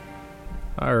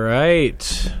All right.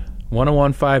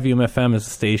 101.5 UMFM is the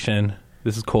station.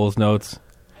 This is Cole's Notes.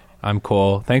 I'm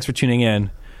Cole. Thanks for tuning in.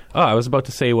 Oh, I was about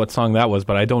to say what song that was,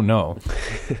 but I don't know.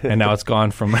 And now it's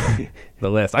gone from the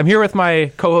list. I'm here with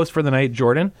my co-host for the night,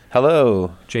 Jordan.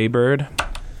 Hello. Jaybird.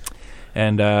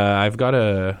 And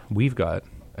we've got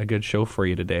a good show for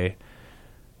you today.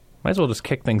 Might as well just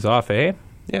kick things off, eh?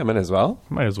 Yeah, might as well.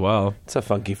 Might as well. It's a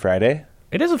funky Friday.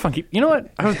 It is a funky... You know what?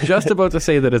 I was just about to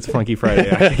say that it's Funky Friday.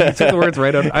 Actually, you took the words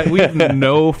right out. We have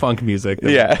no funk music.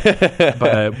 Yeah.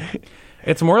 But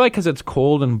it's more like because it's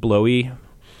cold and blowy.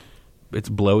 It's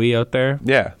blowy out there.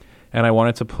 Yeah. And I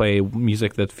wanted to play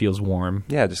music that feels warm.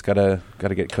 Yeah, just gotta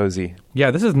get cozy.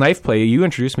 Yeah, this is Knife Play. You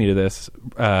introduced me to this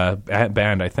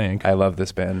band, I think. I love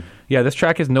this band. Yeah, this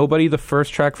track is Nobody, the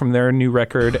first track from their new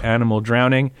record, Animal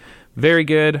Drowning. Very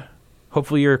good.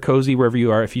 Hopefully you're cozy wherever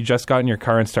you are. If you just got in your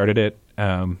car and started it,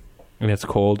 and it's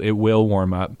cold, it will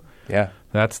warm up. Yeah.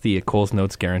 That's the Cole's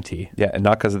Notes guarantee. Yeah, and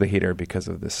not because of the heater, because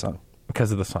of this song.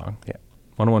 Because of the song. Yeah.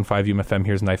 101.5 UMFM,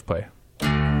 here's Knife Play.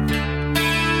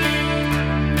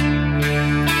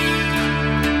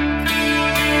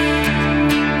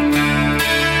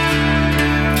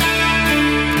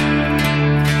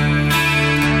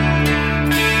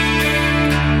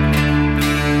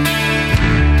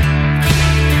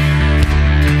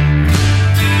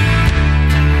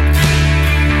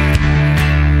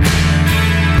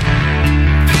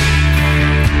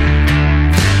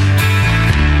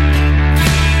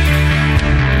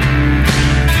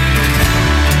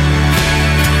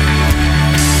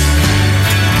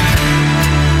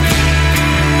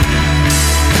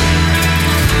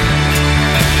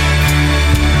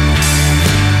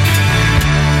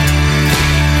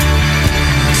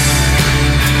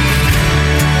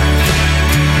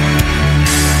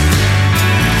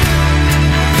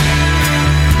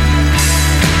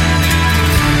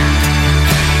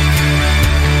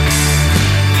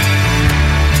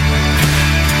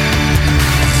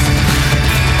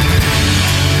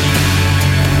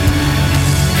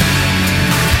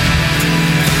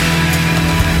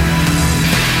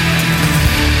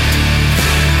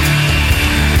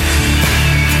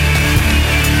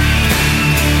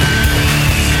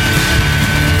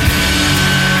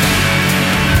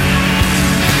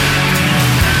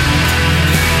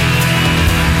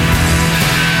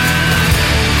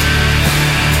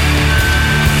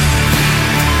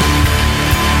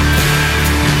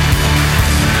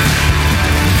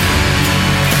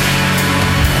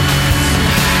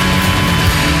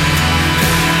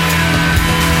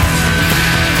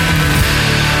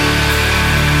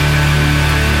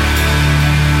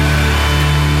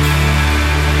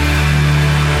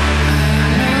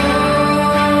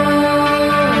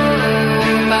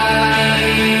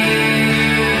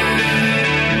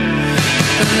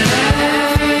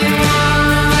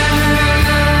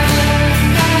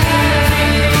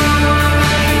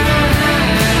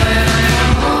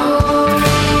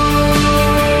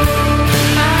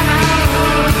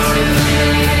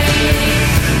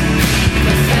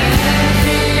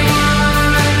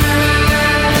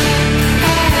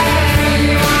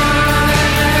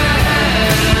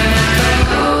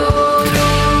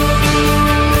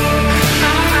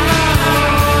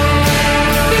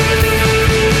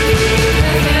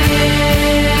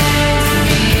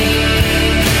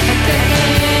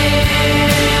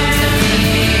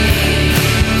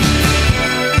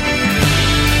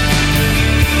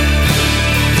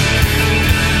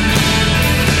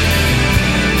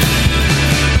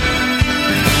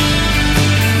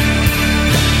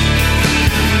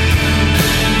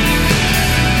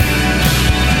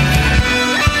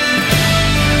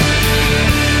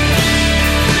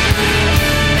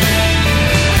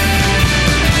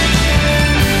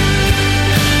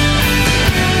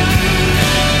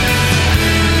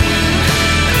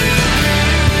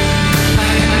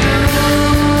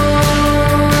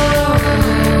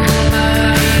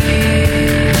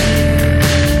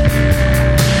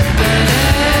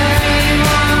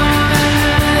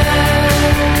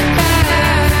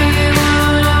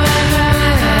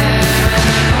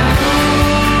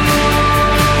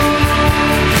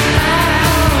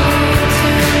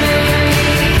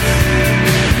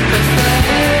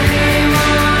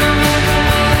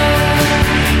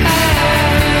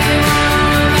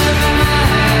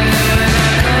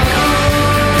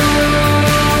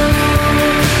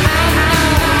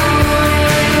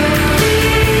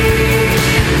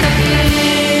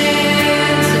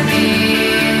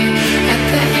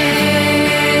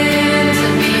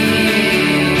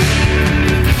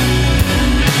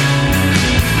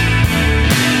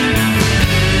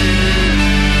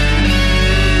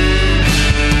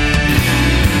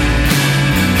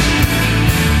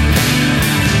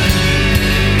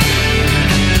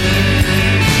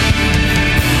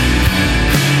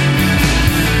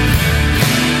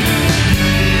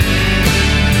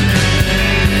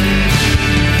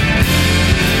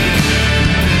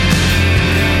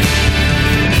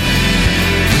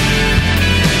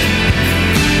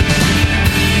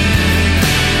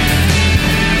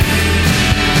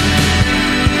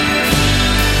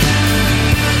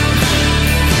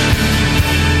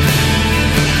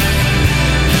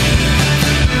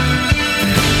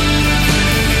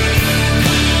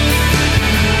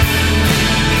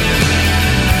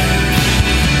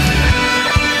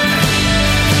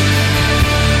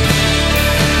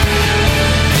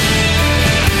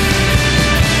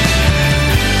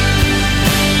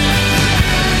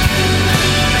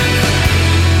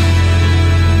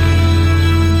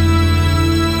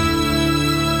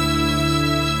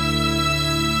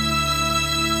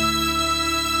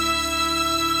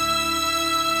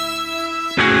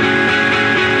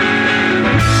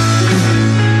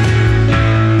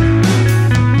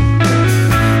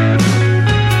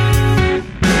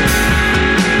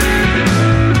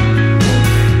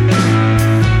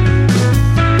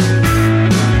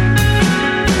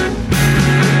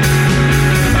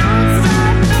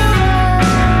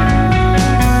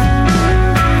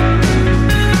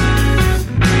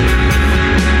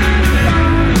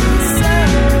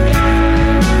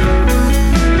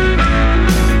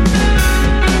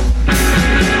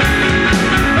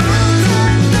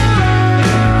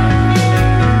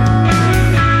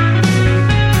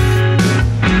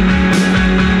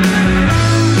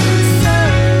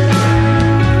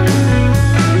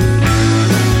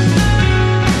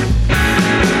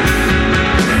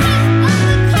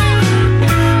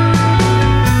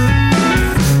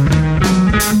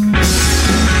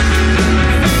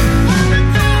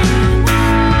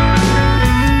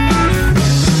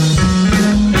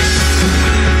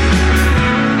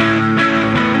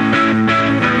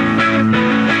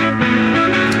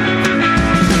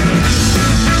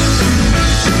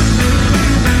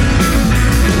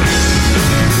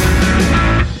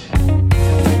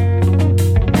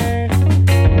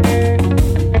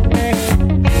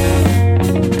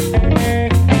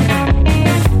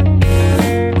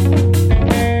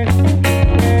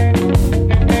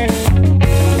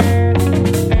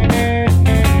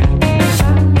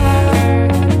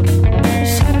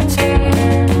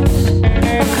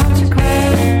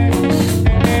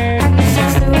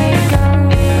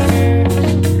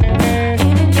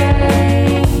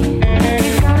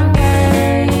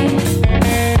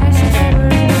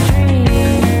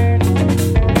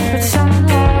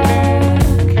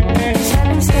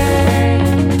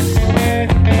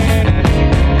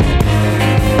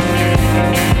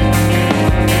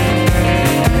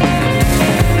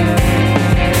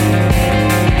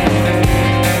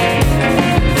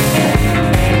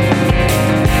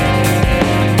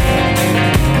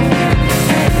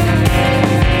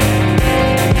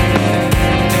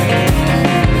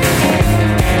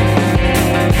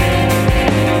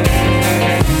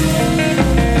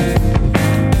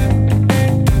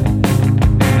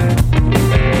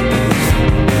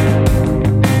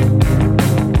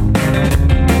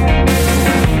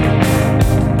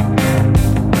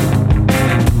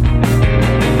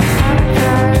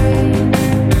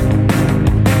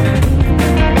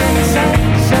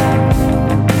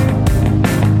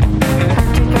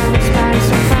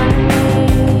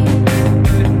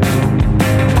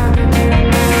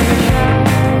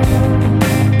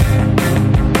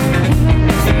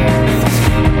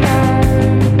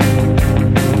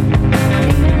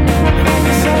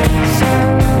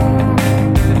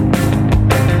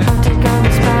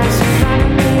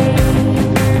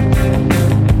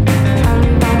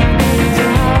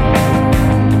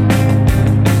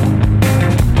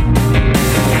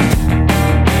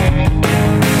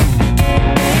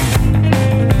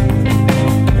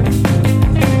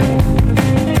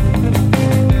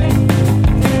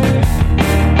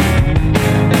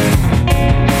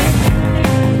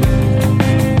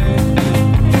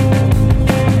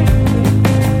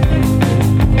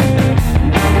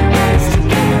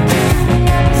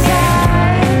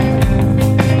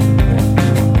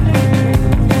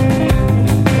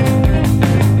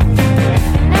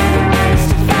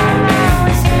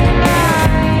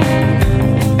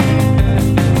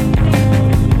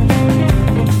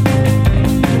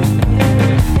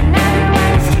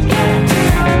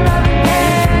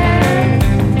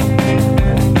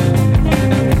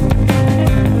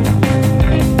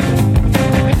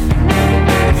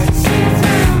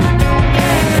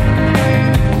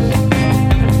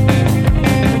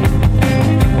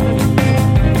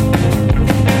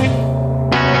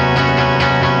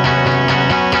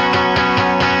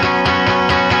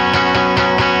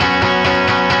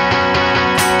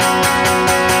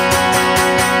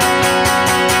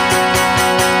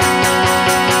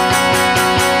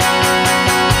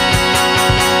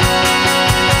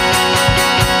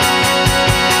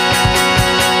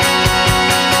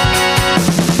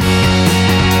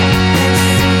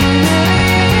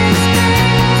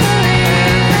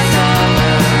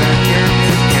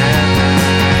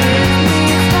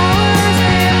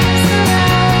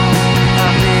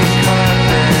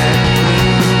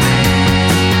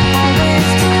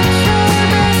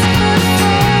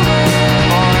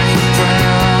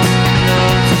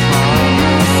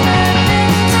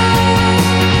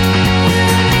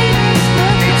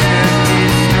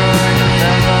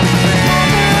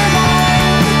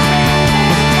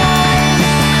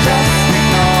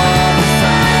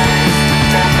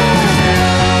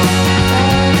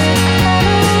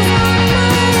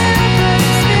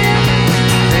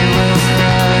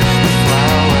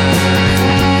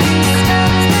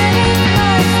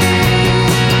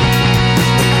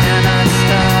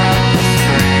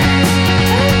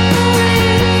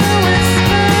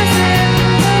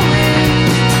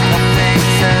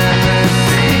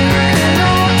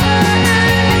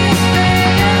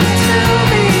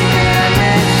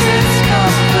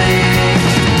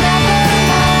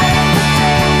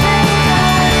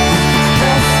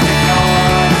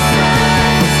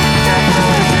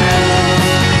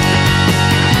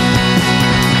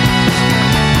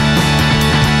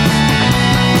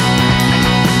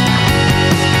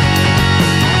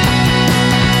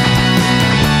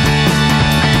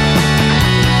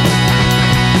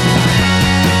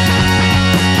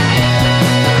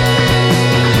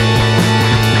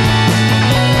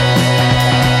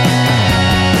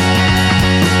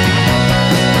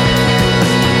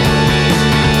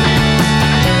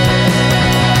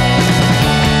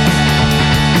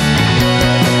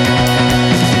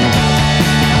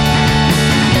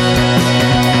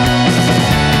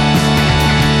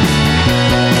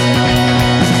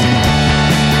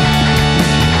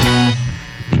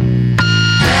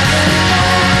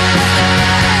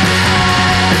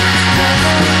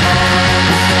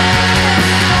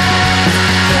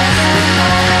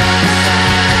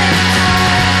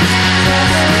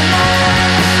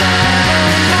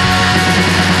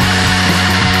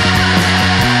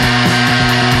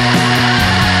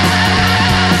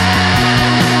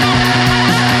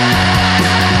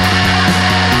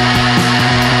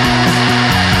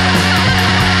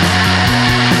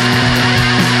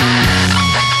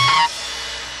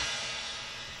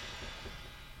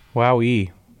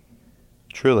 Wowee.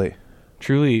 Truly.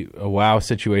 Truly a wow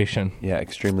situation. Yeah,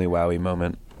 extremely wowy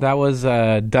moment. That was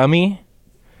Dummy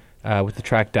with the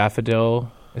track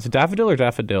Daffodil. Is it Daffodil or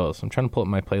Daffodils? I'm trying to pull up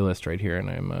my playlist right here, and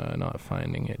I'm not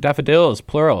finding it. Daffodils,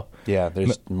 plural. Yeah,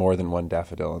 there's more than one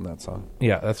daffodil in that song.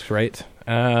 Yeah, that's right.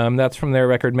 That's from their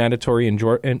record Mandatory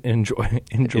Enjoyment.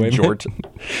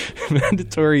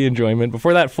 Mandatory Enjoyment.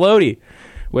 Before that, Floaty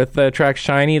with the track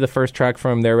Shiny, the first track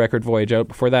from their record Voyage Out.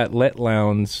 Before that, Let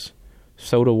Lounds,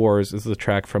 Soda Wars is the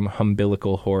track from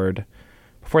Umbilical Horde.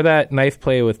 Before that, Knife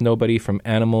Play with Nobody from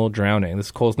Animal Drowning. This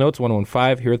is Cole's Notes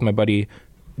 115, here with my buddy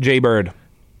Jay Bird.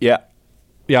 Yeah.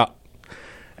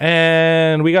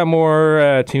 And we got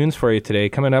more tunes for you today.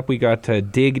 Coming up, we got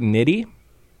Dig Nitty.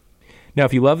 Now,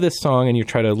 if you love this song and you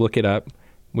try to look it up,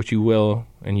 which you will,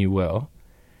 and you will,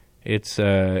 it's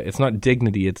not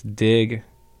dignity, it's dig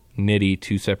nitty,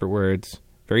 two separate words.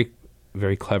 Very,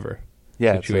 very clever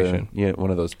situation. It's one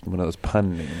of those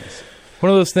pun names. One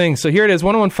of those things. So here it is,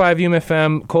 101.5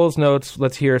 UMFM, Cole's Notes.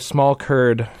 Let's hear Small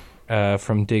Curd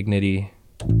from Dig Nitty.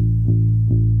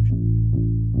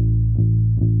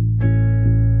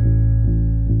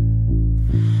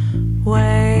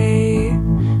 Way,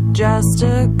 just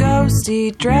a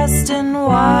ghostie dressed in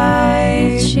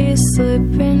white. She's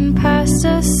slipping past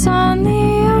us on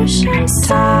the ocean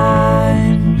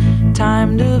side.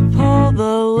 Time to pull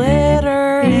the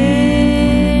litter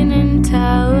in And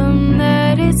tell them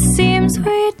that it seems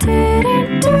we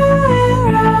didn't do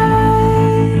it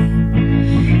right.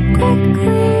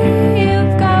 Quickly,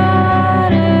 you've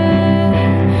gotta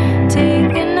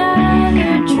take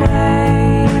another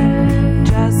try.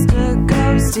 Just a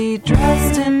ghostie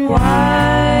dressed in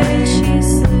white.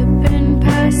 She's slipping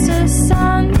past us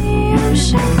on the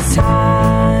ocean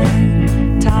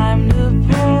side. Time to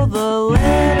pull the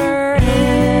litter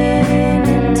in.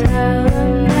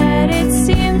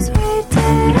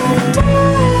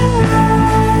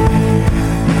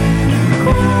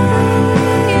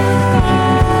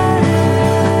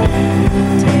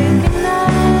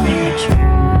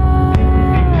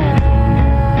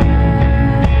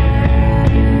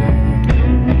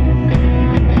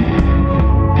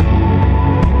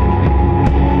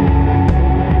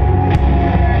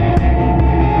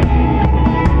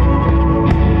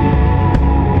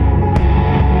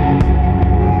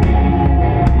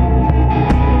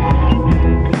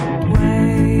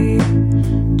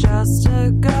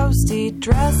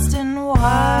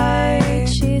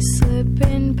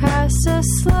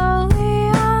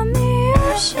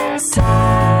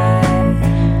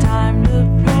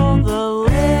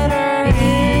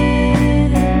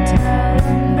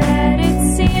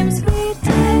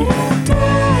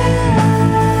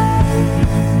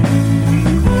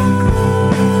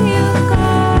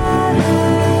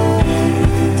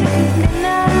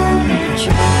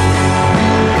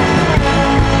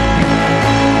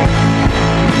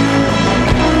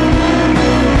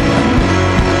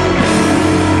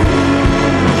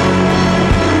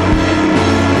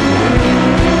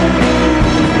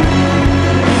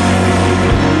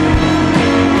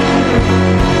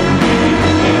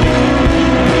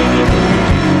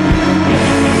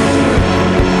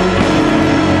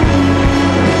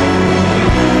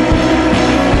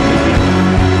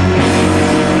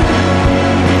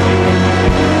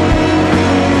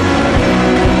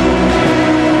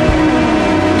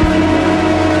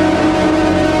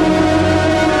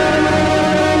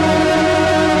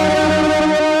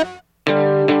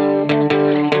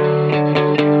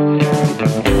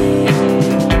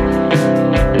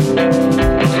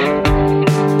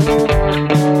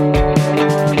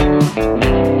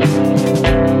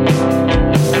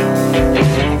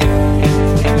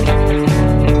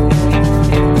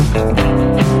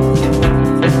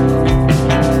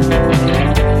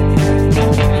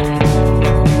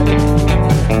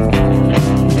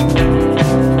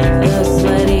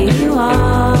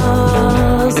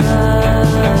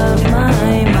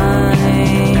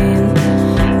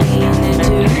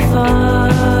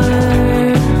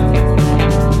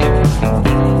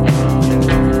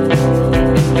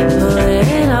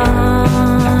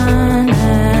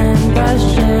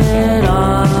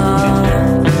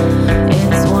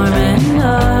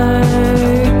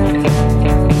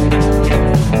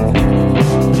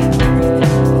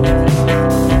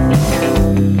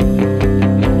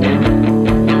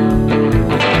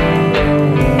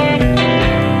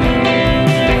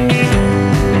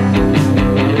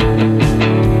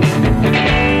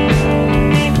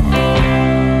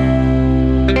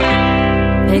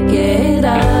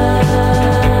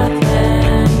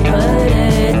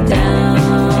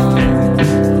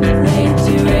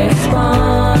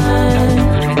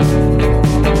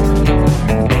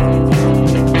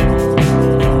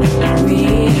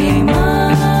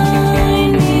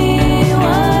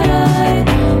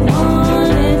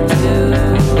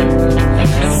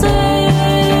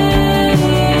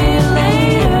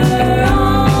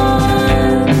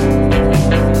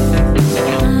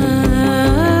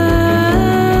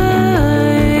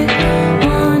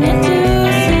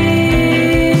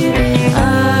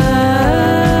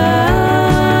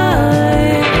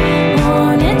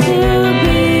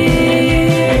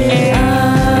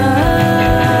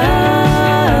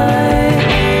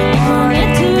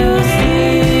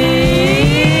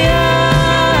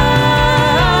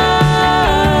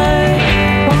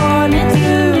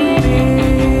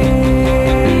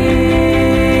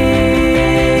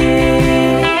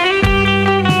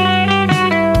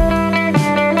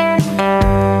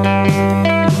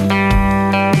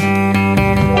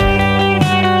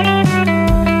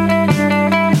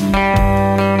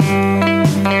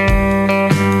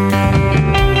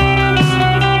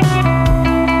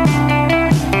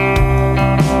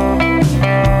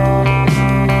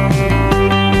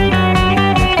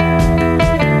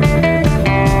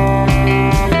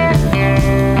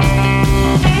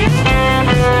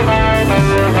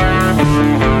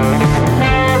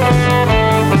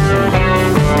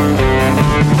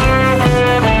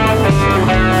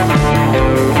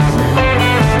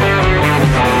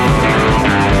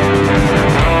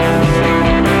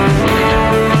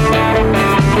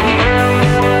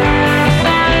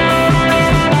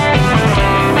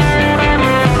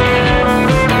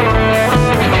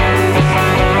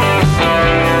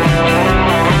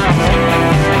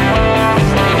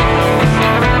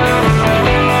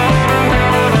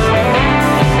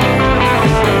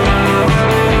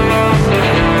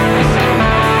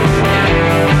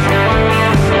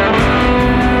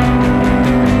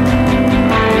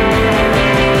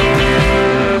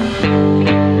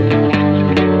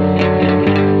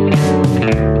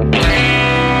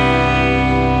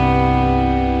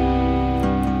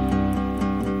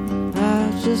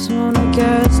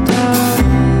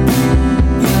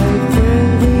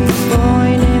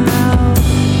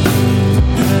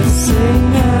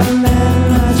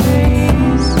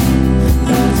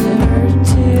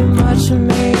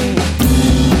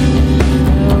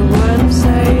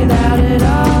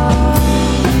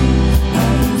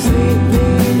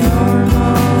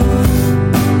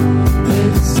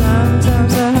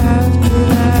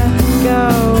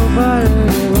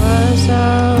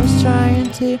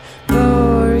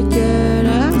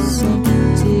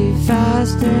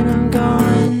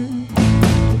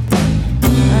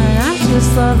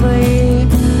 just lovely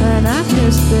and I'm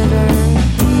just bitter.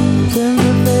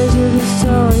 Sympathize with the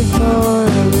story for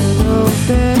a little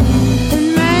bit. It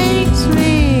makes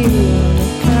me wanna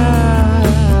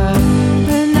cry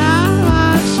when I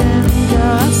watch him go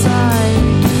outside.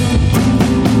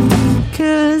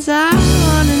 'Cause I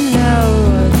wanna know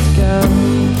what's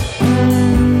going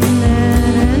on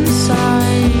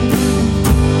inside.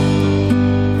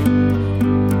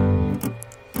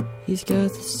 He's got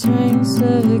the strength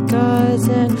of the gods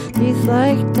and teeth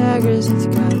like daggers. He's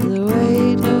got the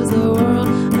weight of the world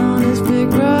on his big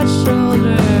broad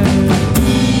shoulders.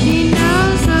 He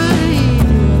knows what he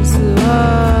wants to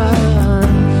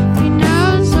want. He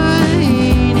knows what he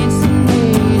needs to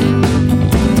need.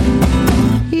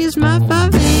 He's my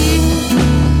puppy.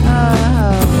 Oh.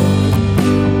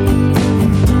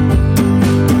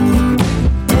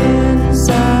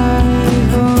 Inside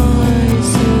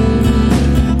voices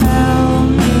help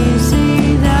me see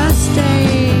the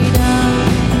state of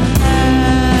health.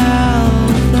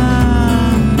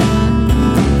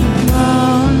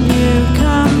 Won't you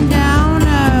come down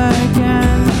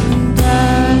again?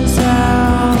 That's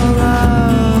all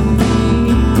of me.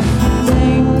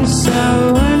 Things so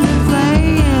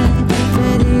underplaying,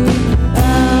 pity,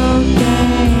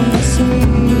 okay,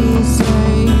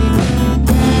 say,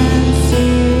 can't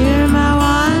see you're my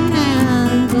one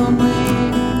and only.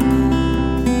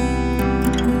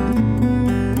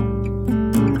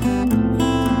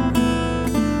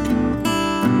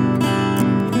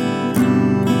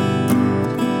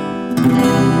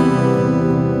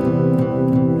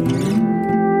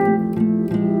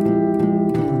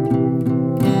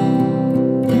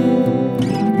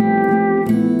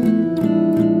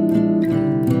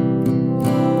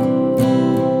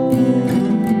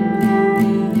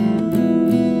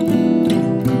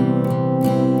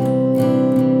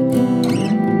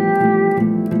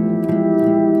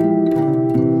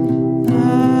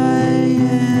 I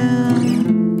am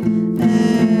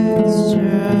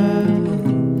extra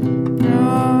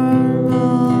normal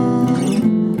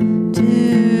to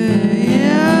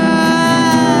you.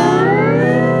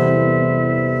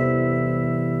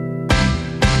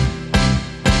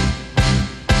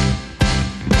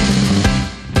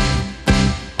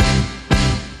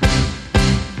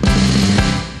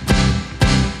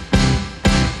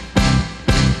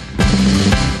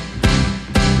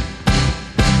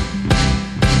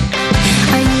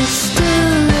 I used to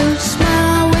lose my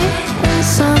way and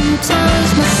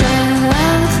sometimes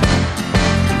myself.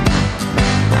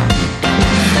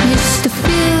 Used to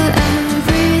feel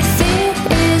everything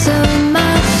is a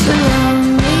mess around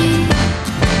me.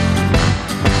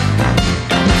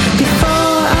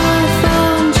 Before I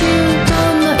found you,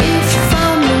 don't know if you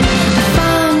found me. I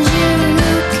found you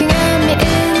looking at me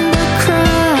in the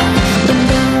crowd when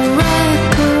the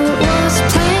record was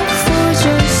playing for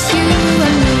just you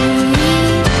and me.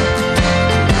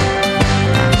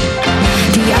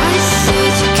 The ice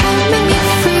age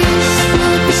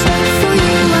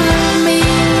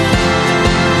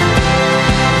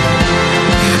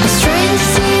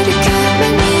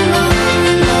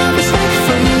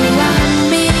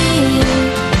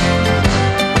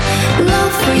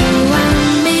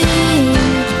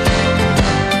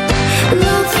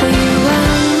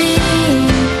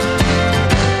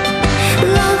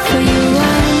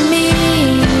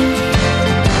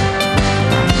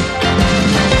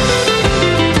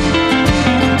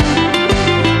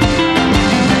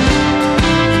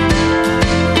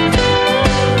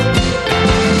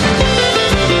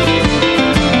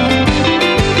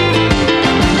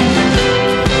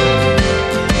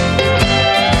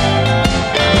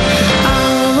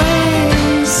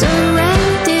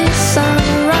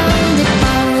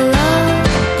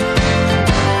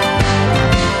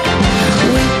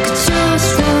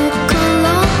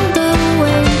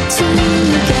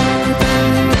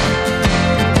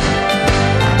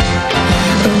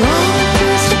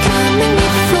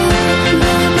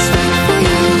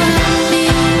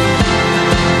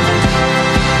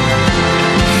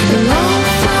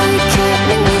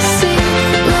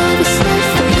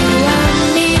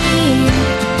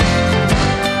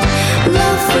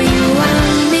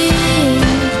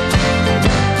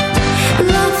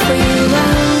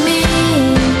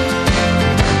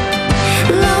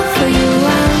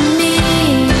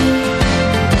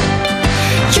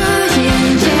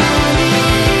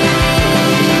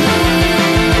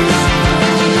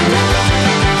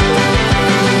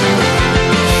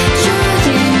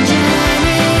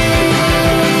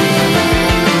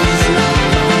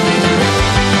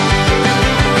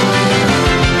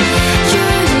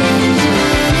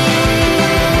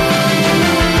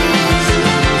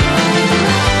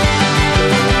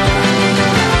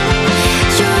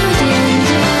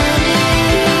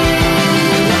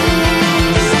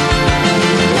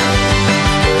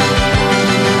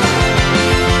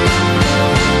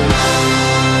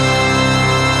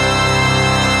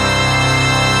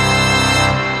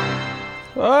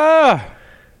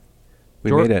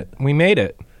We made it. We made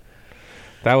it.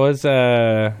 That was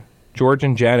George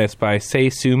and Janice by Say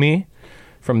Sue Me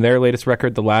from their latest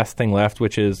record, The Last Thing Left,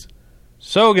 which is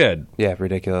so good. Yeah,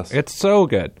 ridiculous. It's so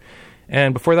good.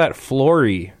 And before that,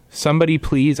 Flory, Somebody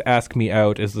Please Ask Me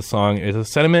Out is the song. It's a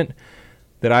sentiment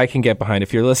that I can get behind.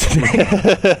 If you're listening,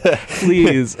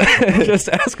 please just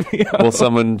ask me out. Will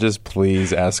someone just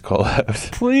please ask Cole out?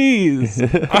 Please.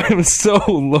 I'm so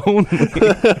lonely.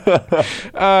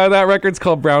 That record's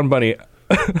called Brown Bunny.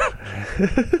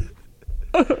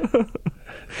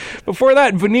 Before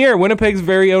that, Veneer, Winnipeg's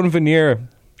very own Veneer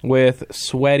with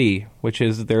Sweaty, which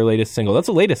is their latest single. That's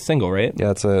the latest single, right? Yeah,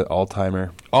 it's an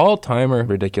all-timer. All-timer.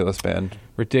 Ridiculous band.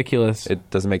 Ridiculous. It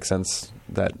doesn't make sense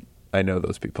that I know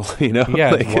those people, you know?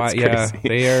 Yeah, Like, it's yeah, crazy.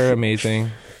 they are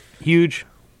amazing. Huge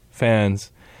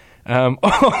fans.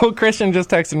 Christian just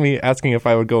texted me asking if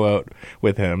I would go out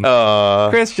with him.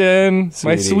 Christian, my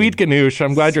Sweetie. sweet Ganoush,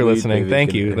 I'm glad you're Sweet listening. baby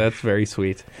Thank you. Ganoush. That's very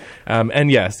sweet.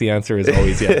 And yes, the answer is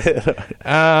always yes.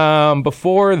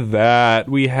 Before that,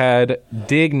 we had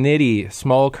Dignity.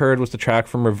 Small Curd was the track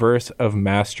from Reverse of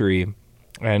Mastery.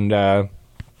 And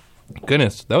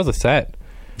goodness, that was a set.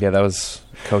 Yeah, that was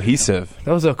cohesive.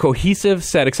 That was a cohesive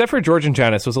set, except for George and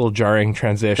Janice. It was a little jarring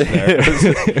transition there.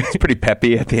 It's pretty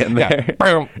peppy at the end Yeah. there.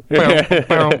 Bow, bow,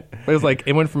 bow. It was like,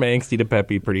 it went from angsty to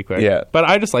peppy pretty quick. Yeah. But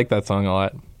I just like that song a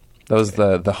lot. That was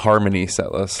the harmony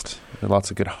set list. There are lots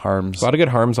of good harms. A lot of good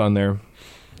harms on there.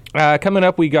 Coming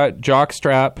up, we got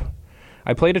Jockstrap.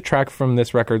 I played a track from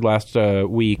this record last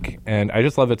week, and I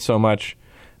just love it so much.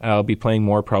 I'll be playing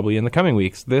more probably in the coming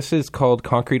weeks. This is called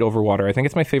Concrete Over Water. I think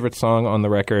it's my favorite song on the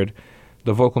record.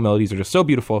 The vocal melodies are just so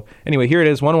beautiful. Anyway, here it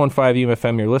is, 101.5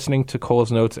 UMFM. You're listening to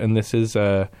Cole's Notes, and this is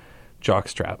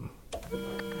Jockstrap.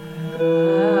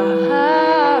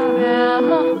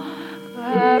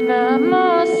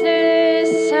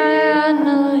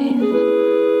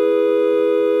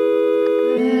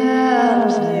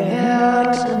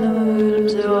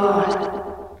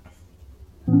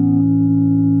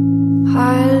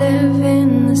 I live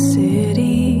in the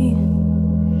city.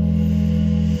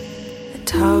 The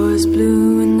tower's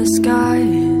blue and the sky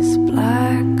is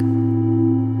black.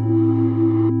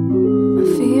 I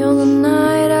feel the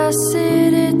night I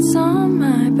sit, it's on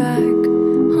my back,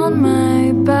 on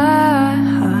my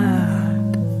back.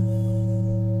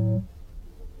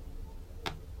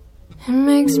 It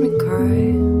makes me cry.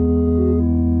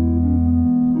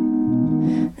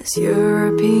 This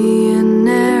European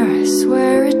air, I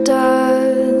swear it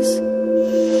does.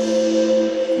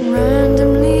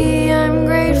 Randomly, I'm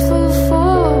grateful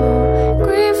for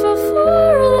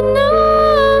the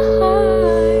night.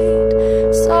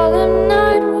 Solemn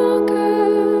night walker,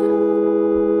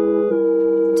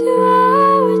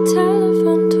 2-hour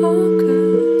telephone talker.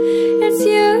 It's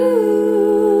you,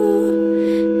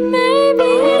 maybe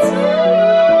it's you.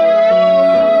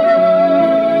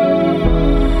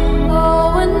 Oh,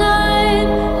 one night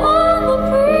on the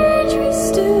bridge we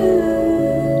stood.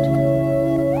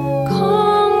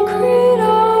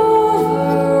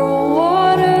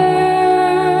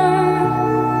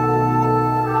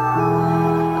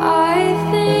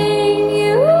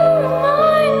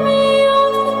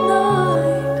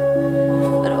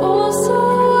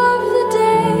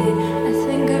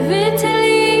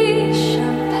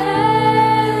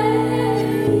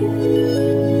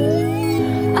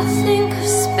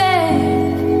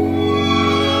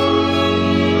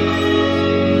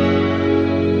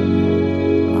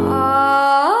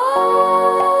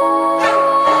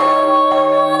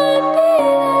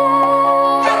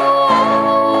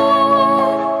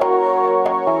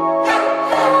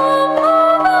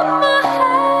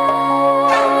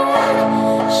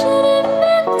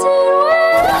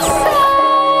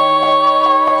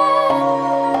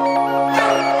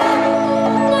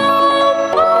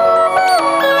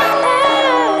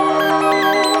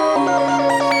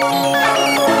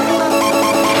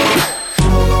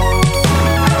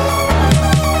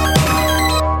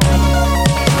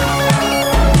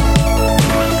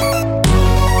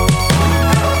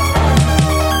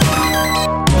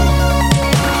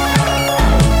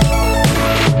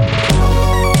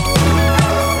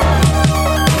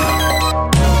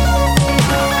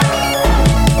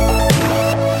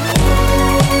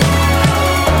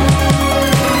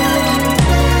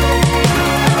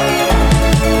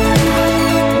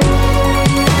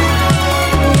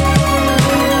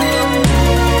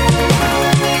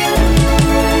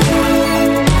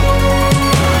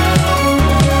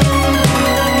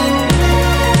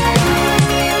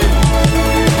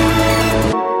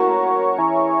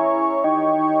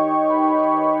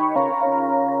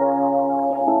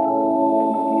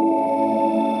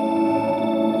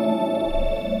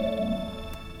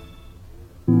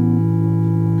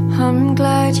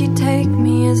 that you take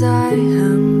me as I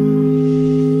am.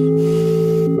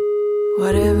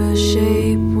 Whatever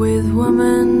shape with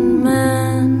woman,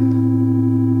 man.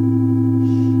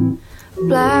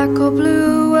 Black or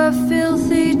blue, a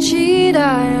filthy cheat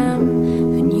I am.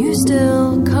 And you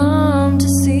still come to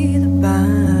see the bad.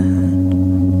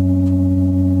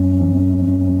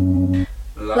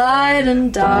 Light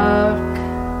and dark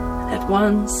at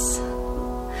once.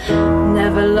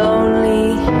 Never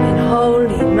lonely in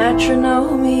holy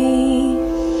matrimony.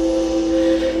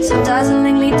 So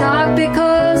dazzlingly dark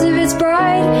because of its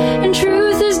bright. And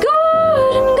truth is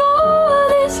good and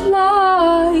God is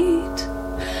light.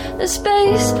 The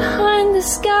space behind the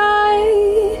sky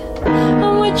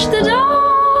on which the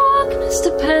darkness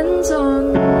depends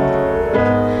on.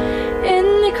 In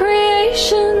the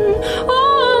creation of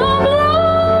light.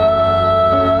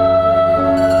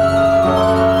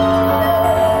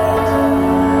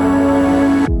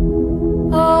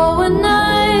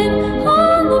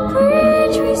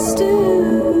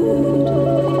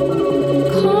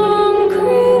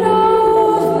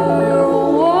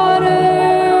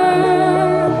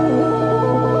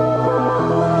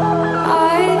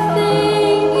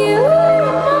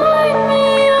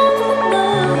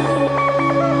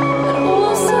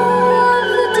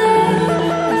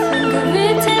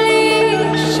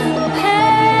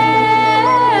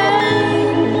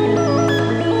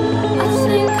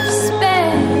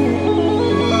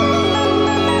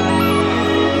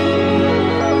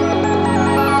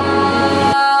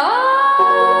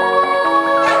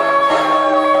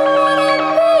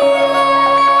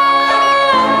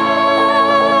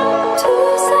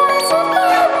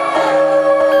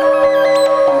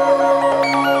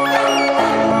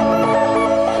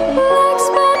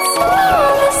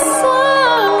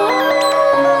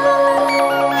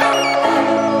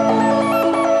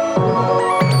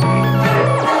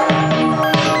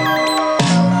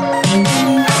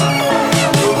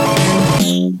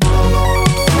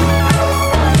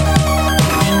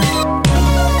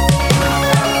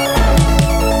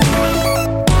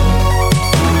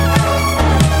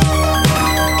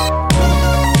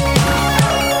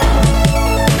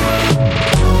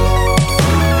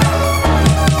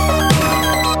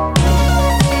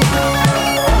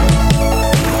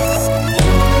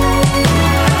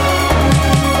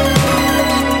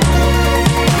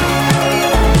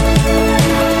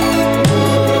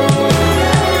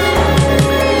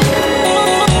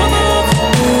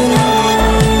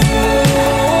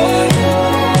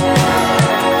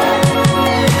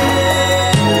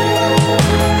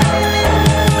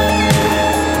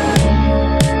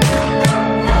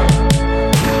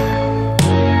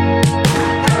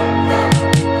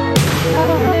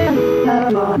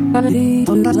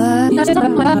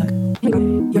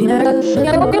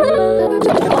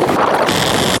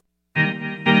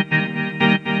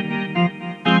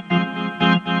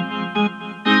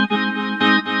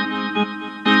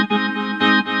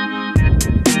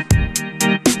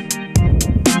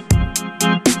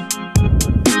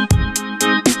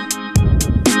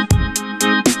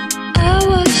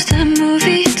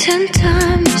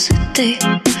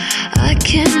 I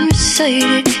can recite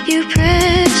it, you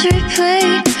press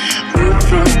replay. We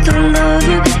put the love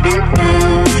in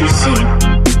every scene.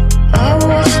 I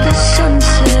watch the sun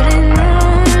setting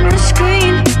on the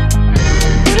screen.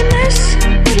 What a mess,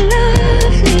 what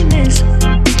loveliness.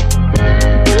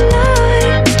 What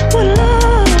lie, what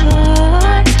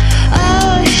lie. I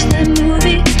watch that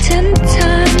movie 10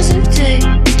 times a day.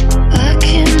 I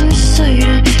can recite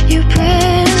it, you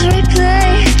press replay.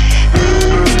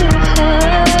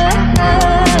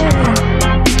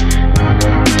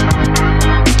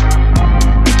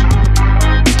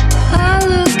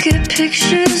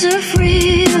 Pictures of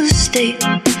real estate.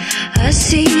 I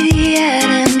see the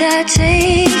ad and I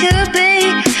take a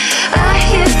bait. I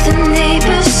hear the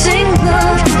neighbors sing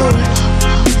love Lord.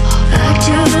 I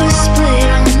do a split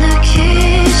on the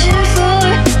kitchen floor.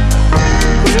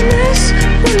 What a mess,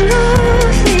 what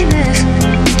loveliness.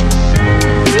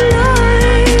 What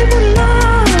lie, what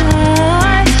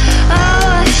lie. I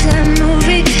watch that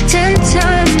movie 10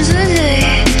 times a day.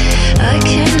 I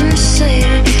can recite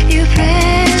it, you pray.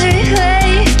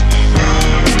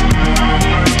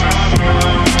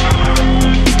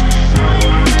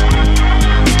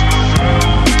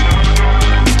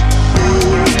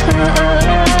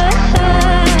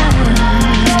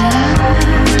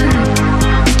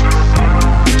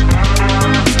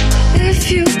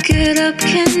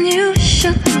 Can you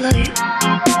shut the light?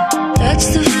 That's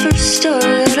the first star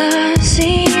that I've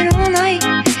seen all night.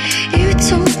 You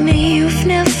told me you've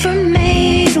never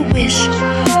made a wish.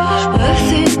 I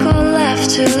think I'll laugh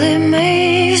till it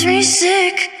makes me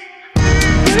sick.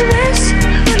 What a mess,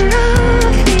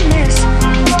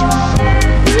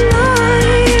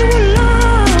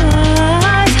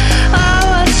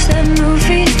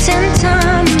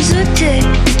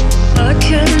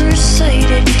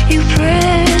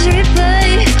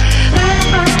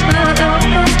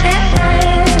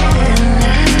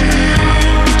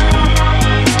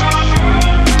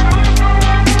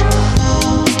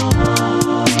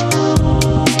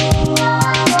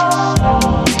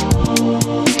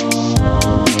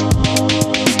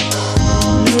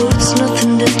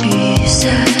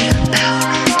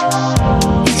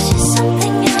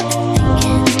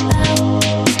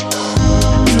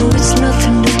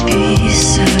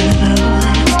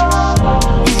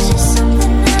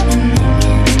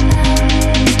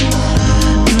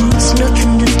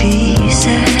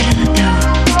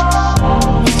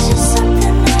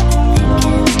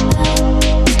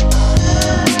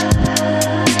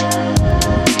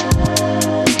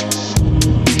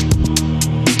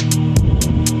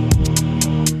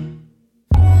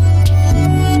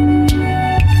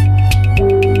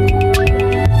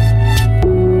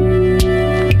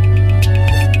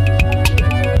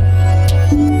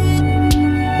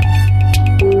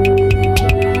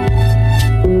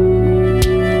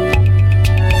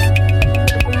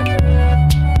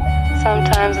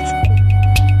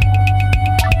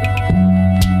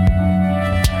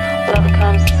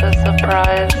 a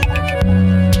surprise.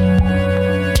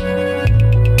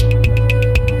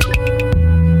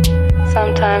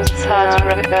 Sometimes it's hard to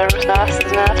recognize.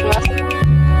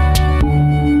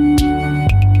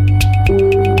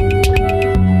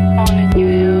 Only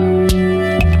you.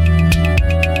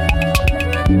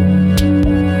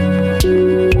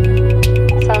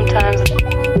 Sometimes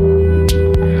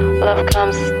love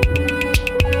comes.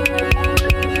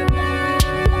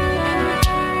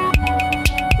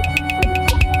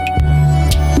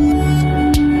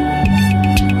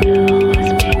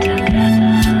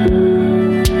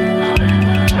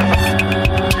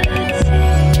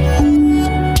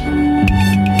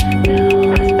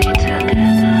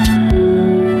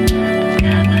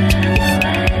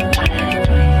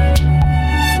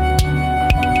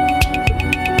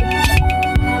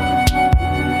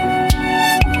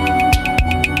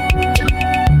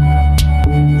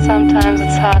 Sometimes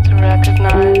it's hard to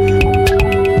recognize.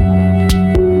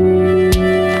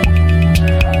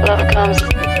 Love comes.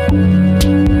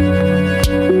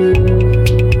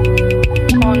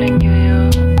 Only knew you.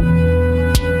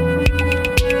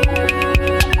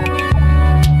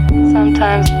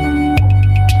 Sometimes.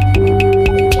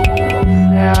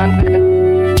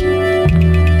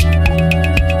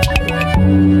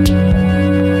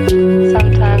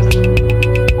 Sometimes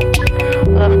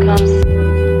love comes.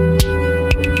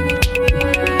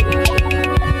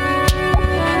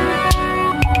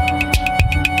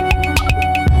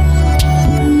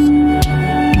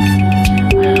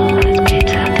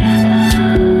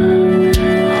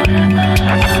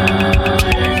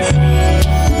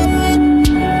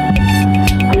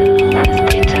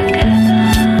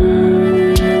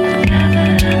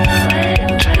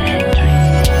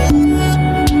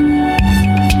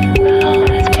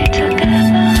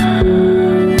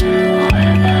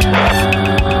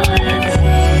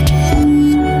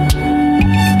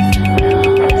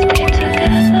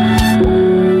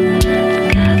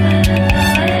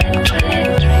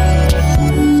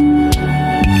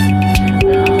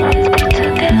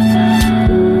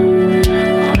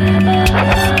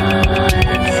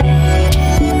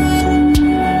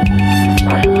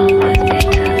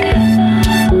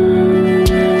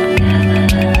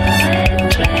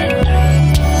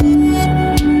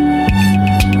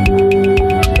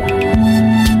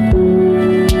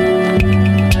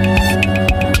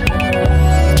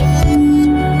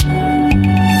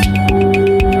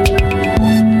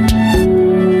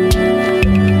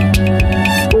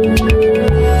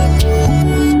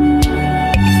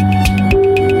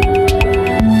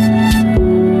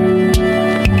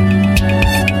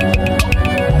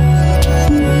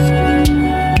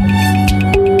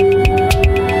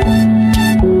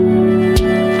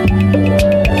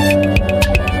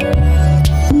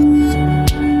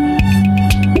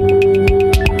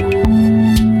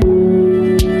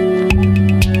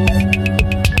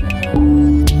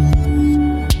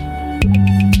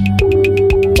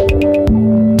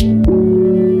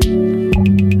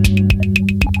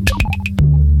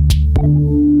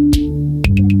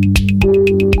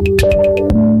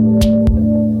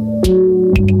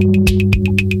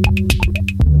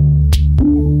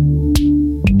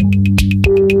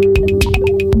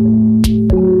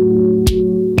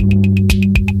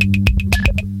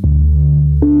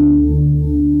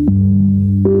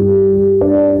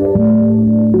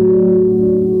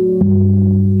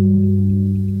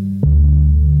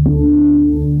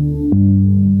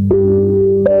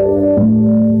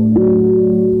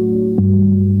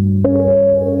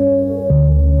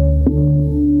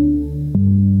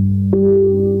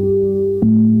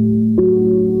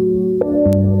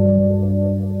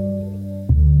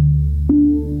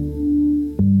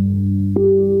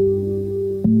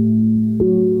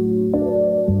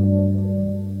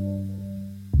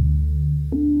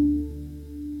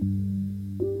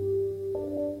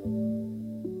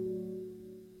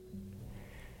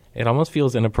 It almost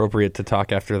feels inappropriate to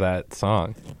talk after that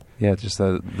song. Yeah, just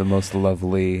the most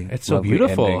lovely, It's so lovely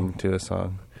beautiful. ending to a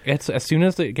song. It's as soon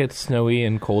as it gets snowy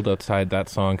and cold outside, that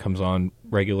song comes on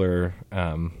regular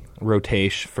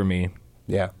rotation for me.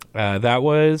 Yeah. That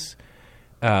was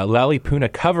Lally Puna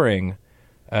covering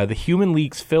the Human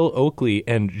League's Phil Oakley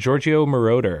and Giorgio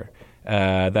Moroder.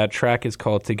 That track is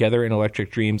called Together in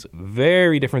Electric Dreams.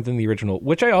 Very different than the original,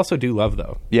 which I also do love,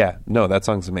 though. Yeah. No, that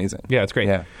song's amazing. Yeah, it's great.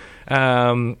 Yeah.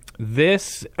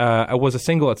 This was a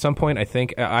single at some point, I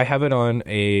think. I have it on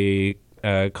a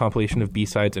compilation of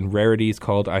B-sides and rarities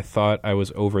called I Thought I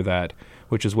Was Over That,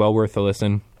 which is well worth a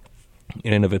listen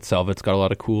in and of itself. It's got a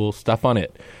lot of cool stuff on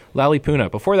it. Lally Puna.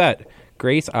 Before that,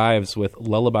 Grace Ives with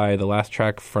Lullaby, the last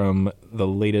track from the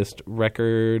latest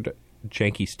record,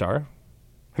 Janky Star.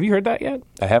 Have you heard that yet?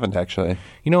 I haven't actually.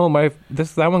 You know,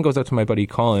 that one goes out to my buddy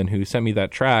Colin, who sent me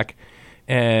that track,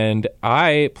 and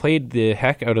I played the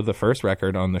heck out of the first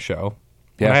record on the show.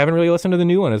 Yeah. And I haven't really listened to the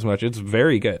new one as much. It's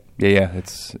very good. Yeah.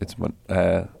 It's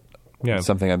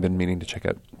something I've been meaning to check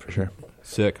out for sure.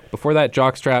 Sick. Before that,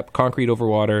 Jockstrap, Concrete Over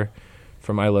Water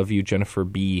from I Love You, Jennifer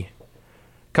B.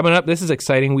 Coming up, this is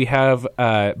exciting. We have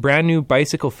brand new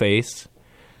Bicycle Face.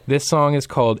 This song is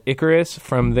called Icarus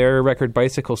from their record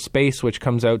Bicycle Space, which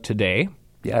comes out today.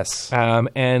 Yes.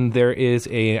 And there is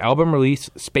an album release,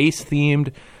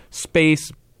 space-themed,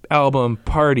 space album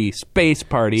party, space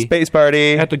party. Space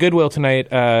party. At the Goodwill tonight.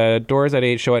 Doors at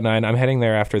 8, show at 9. I'm heading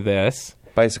there after this.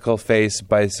 Bicycle Face,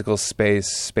 Bicycle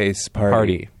Space, Space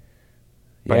Party.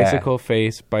 Yeah. Bicycle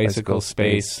Face, Bicycle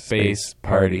Space, Space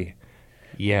Party.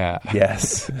 Yeah.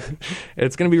 Yes.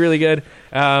 It's going to be really good.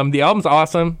 The album's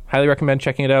awesome. Highly recommend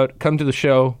checking it out. Come to the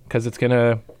show because it's going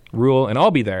to rule, and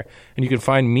I'll be there. And you can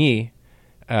find me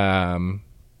and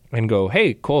go,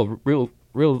 hey, Cole, real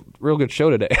good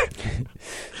show today.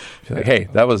 Like, hey,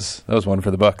 that was one for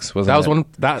the books, wasn't it?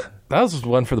 That was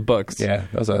one for the books. Yeah,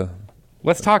 that was a...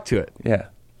 Let's talk to it. Yeah.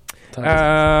 Here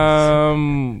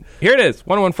it is,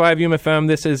 101.5 UMFM.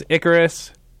 This is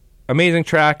Icarus. Amazing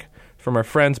track from our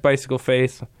friends Bicycle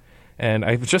Face. And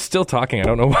I'm just still talking. I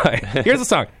don't know why. Here's the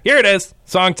song. Here it is.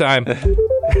 Song time.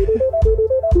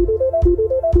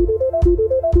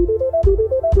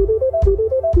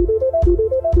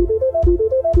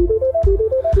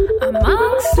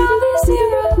 Amongst all these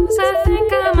heroes, I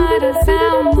think I might have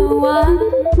found the one.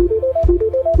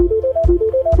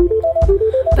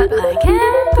 But like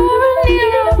Emperor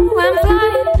Nero, I'm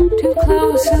flying too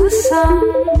close to the sun.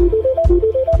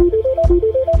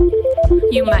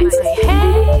 You might say,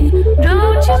 hey,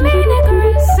 don't you mean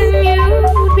Icarus? And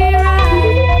you'd be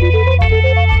right.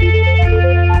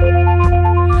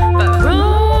 But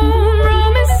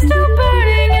Rome is still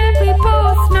burning, and we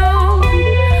both know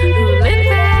who lit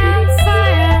that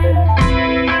fire.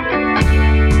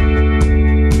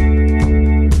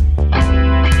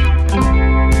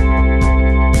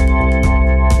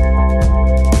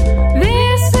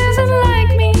 This isn't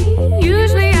like me.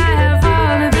 Usually I have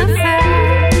all of the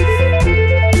facts.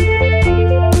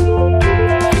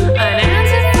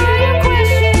 Unanswered for your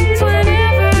questions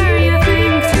whenever you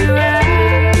think to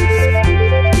ask.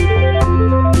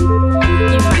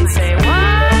 You might say,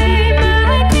 why,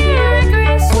 my dear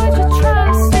Icarus, would you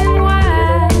trust in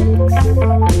wax?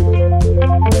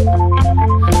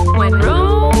 When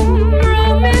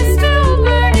Rome is still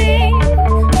burning,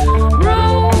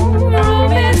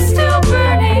 Rome is still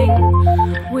burning.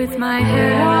 With my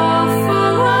head all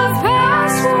full of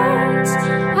passwords,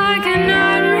 I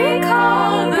cannot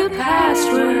recall the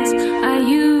passwords I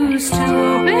used to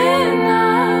open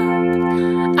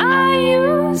up. I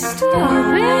used to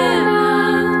open up.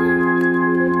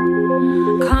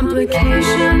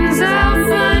 Complications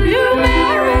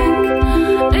alphanumeric.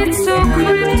 It's so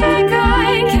cryptic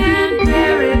I can't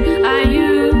bear it. I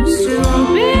used to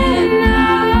open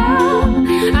up.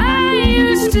 I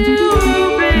used to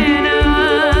open up.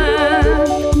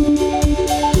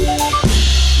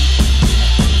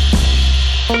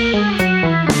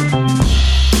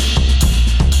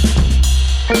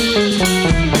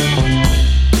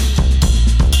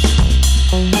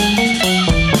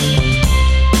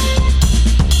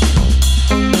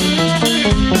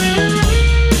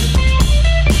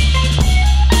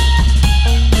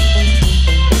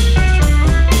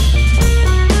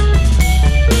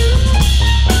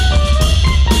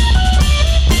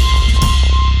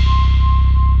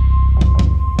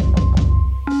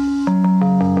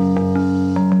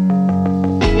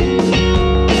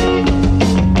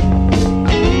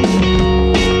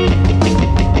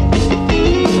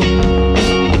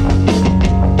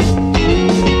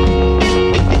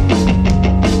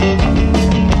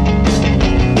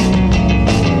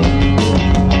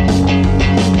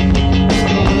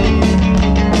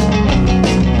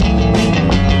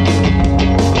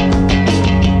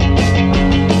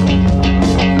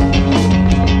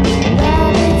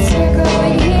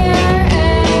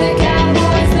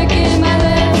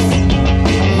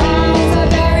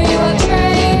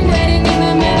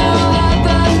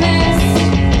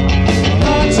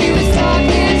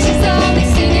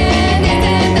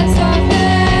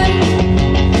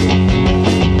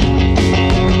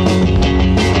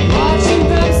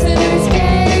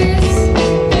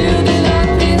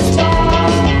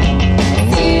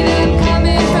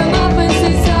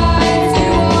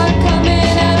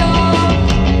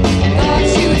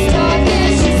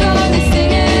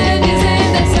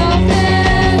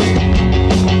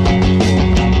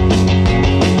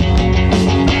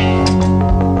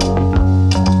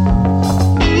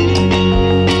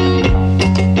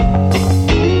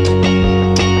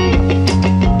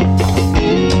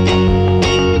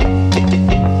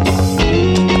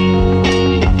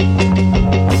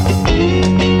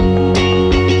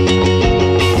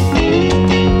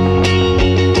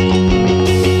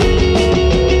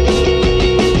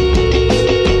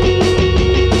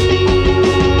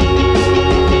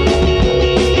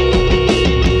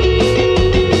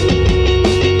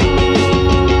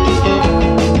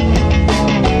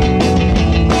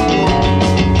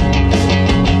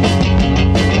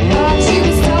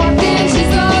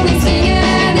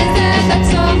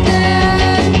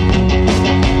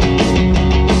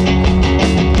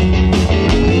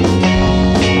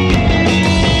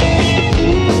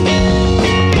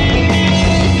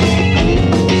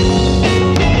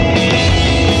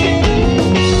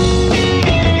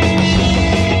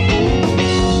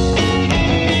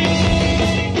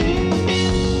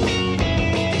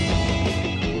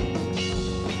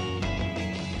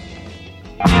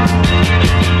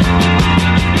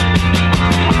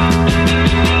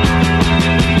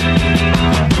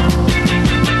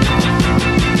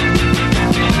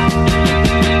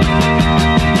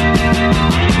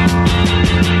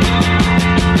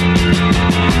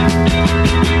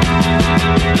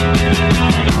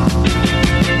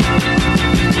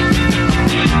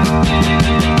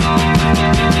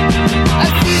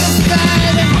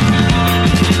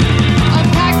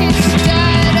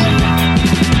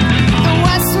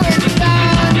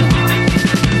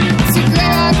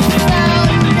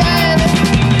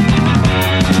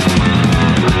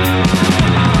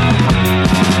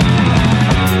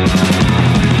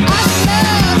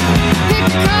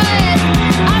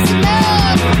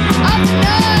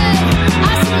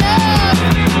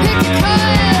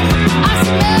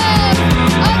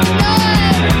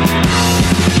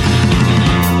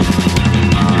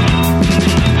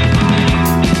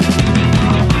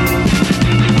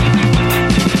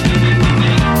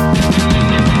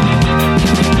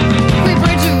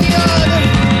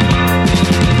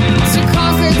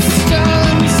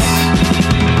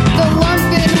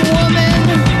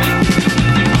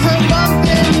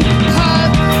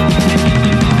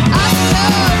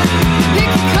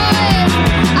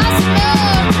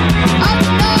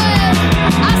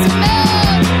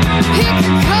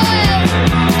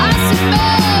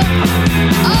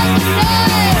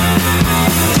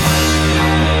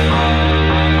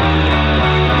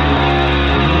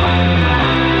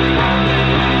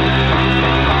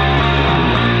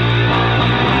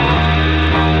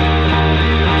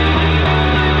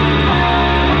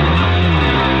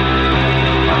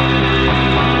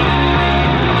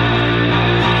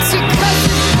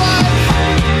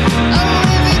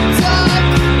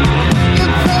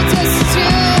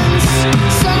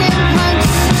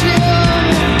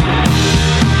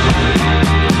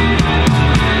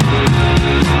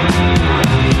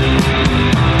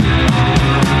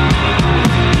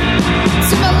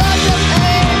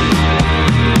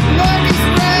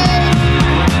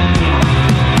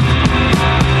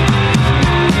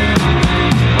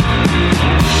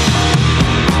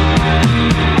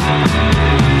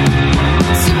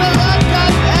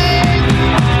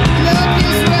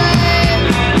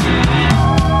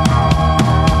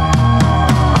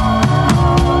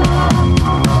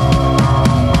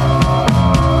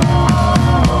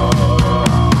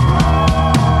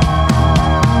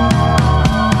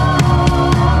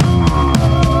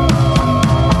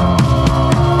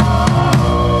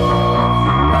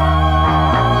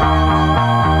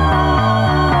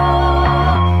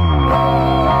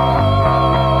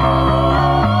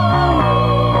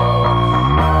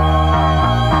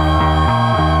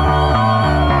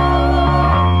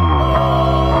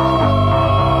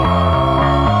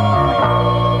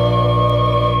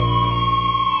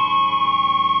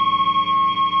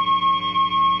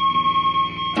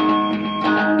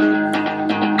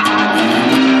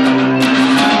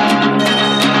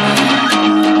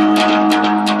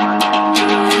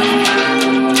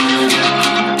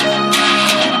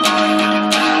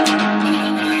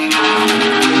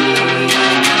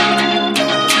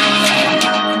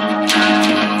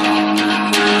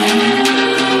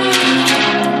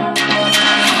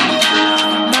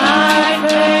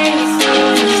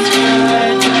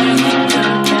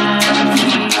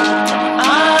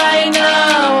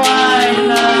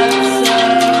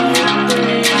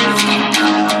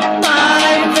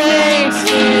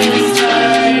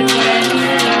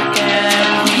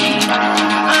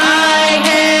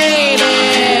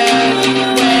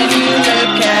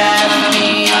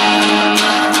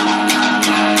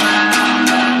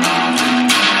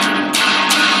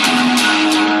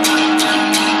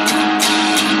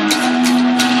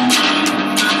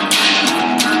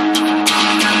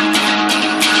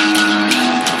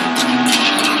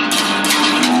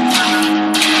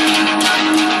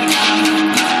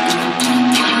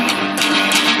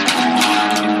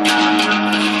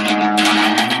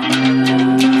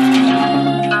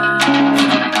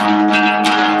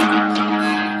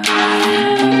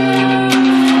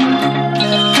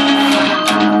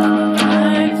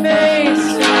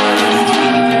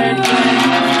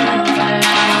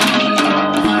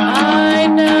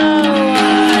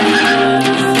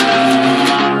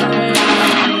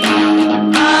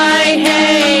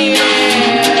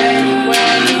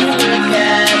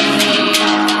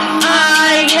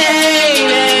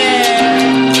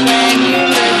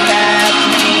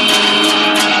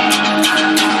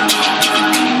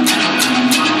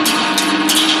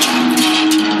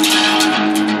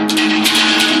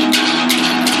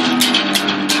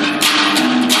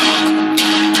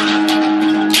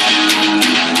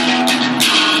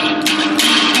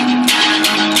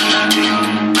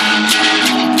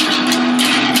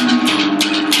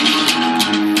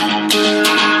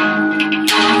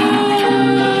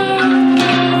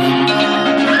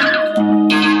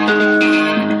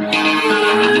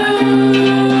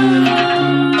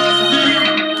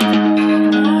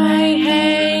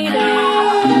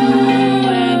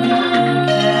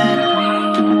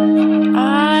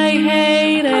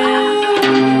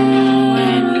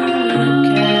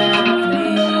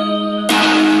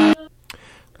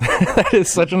 That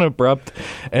is such an abrupt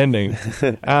ending.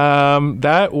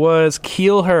 That was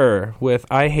Kill Her with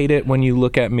I Hate It When You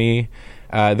Look at Me.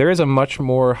 There is a much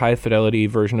more high-fidelity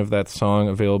version of that song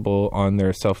available on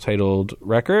their self-titled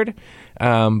record,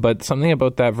 but something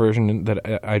about that version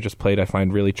that I just played I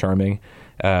find really charming.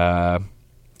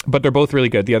 But they're both really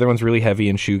good. The other one's really heavy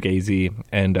and shoegazy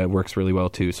and works really well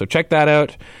too. So check that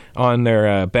out on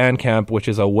their Bandcamp, which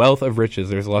is a wealth of riches.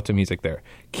 There's lots of music there.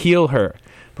 Kill Her.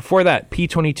 Before that,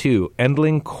 P22,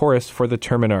 Endling Chorus for the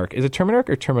Terminarch. Is it Terminarch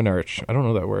or Terminarch? I don't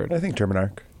know that word. I think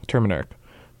Terminarch. Terminarch.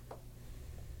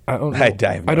 I don't know.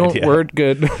 I don't idea. Word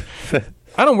good.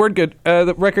 I don't word good.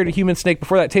 The record Human Snake.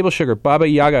 Before that, Table Sugar, Baba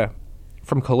Yaga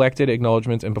from Collected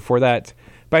Acknowledgements. And before that,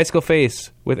 Bicycle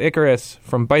Face with Icarus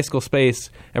from Bicycle Space.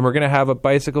 And we're going to have a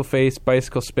Bicycle Face,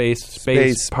 Bicycle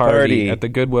Space party at the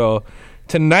Goodwill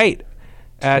tonight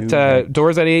at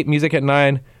doors at 8, music at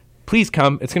 9. Please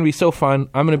come. It's going to be so fun.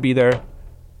 I'm going to be there.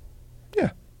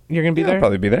 Yeah. You're going to be there? I'll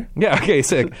probably be there. Yeah, okay,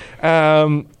 sick.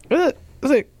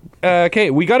 Okay,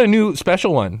 we got a new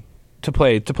special one to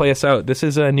play us out. This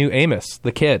is a new Amos,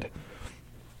 the kid.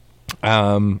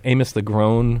 Amos, the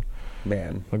grown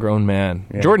man. The grown man.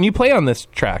 Yeah. Jordan, you play on this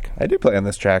track. I do play on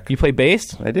this track. You play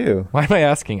bass? I do. Why am I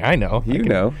asking? I know. You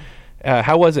know.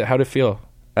 How was it? How did it feel?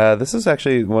 This is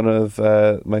actually one of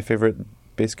my favorite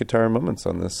bass guitar moments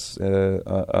on this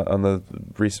on the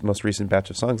most recent batch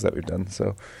of songs that we've done.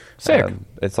 So sick.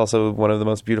 It's also one of the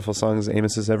most beautiful songs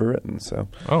Amos has ever written. So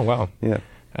oh wow. Yeah.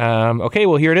 Okay,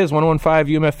 well here it is, 101.5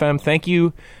 UMFM. Thank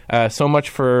you so much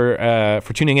for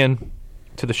tuning in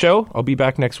to the show. I'll be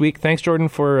back next week. Thanks, Jordan,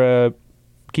 for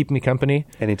keeping me company.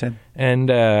 Anytime. And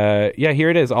yeah, here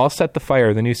it is. I'll Set the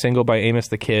Fire, the new single by Amos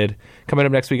the Kid. Coming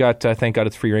up next, we got Thank God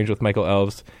It's Free Range with Michael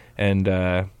Elves. And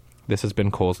this has been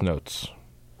Cole's Notes.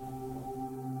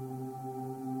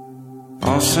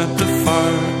 I'll set the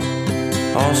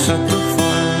fire, I'll set the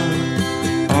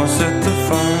fire, I'll set the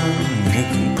fire, and you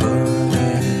can put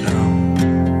it out.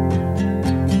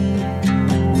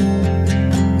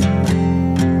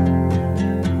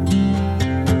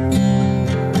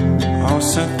 I'll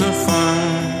set the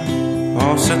fire,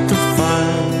 I'll set the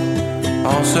fire,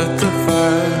 I'll set the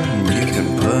fire, and you can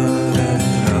put it out.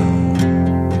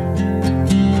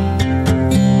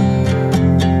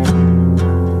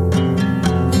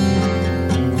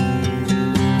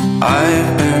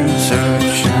 I've been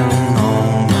searching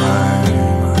all my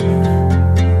life.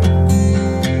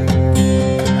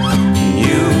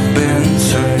 You've been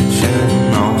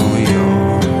searching all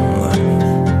your life.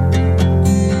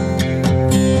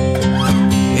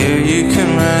 Here you can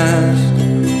rest.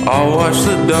 I'll watch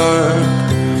the dark.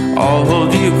 I'll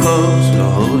hold you close.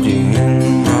 I'll hold you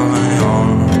in my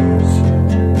arms.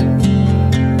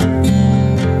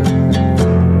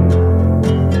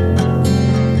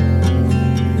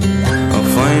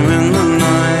 Flame in the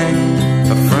night,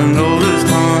 a friend old is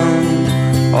gone.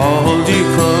 I'll hold you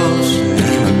close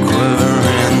in the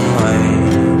quivering light.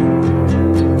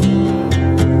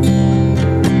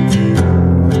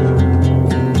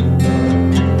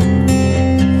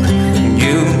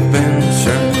 You've been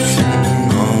searching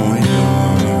all your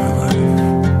life.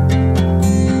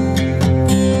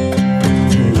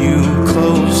 You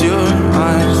close your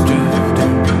eyes,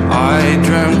 drifting. I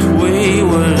dreamt we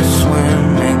were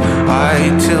swimming. I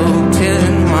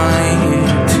tilted my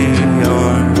ear to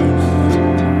yours,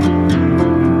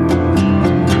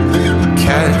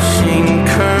 catching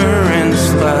currents,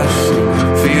 flashing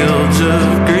fields of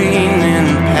green in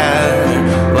pattern,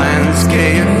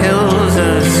 landscape hills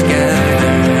are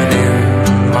scattered in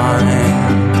my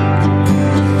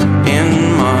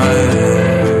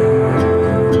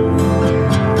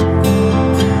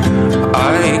I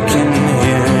can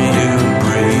hear you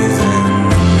breathing.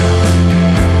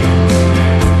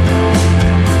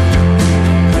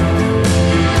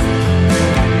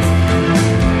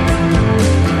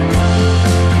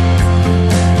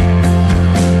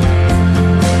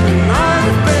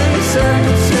 I've been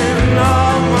searching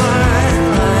all my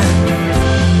life,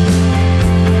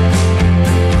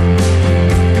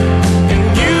 and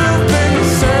you've been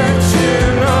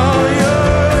searching all your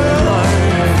life.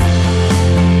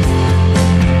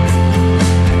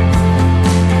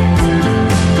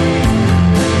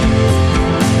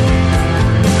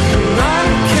 And I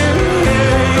can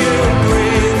hear you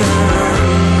breathing.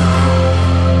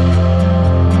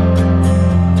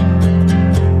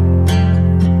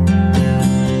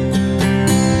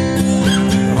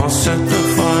 I'll set the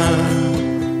fire,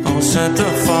 I'll set the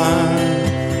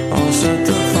fire, I'll set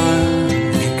the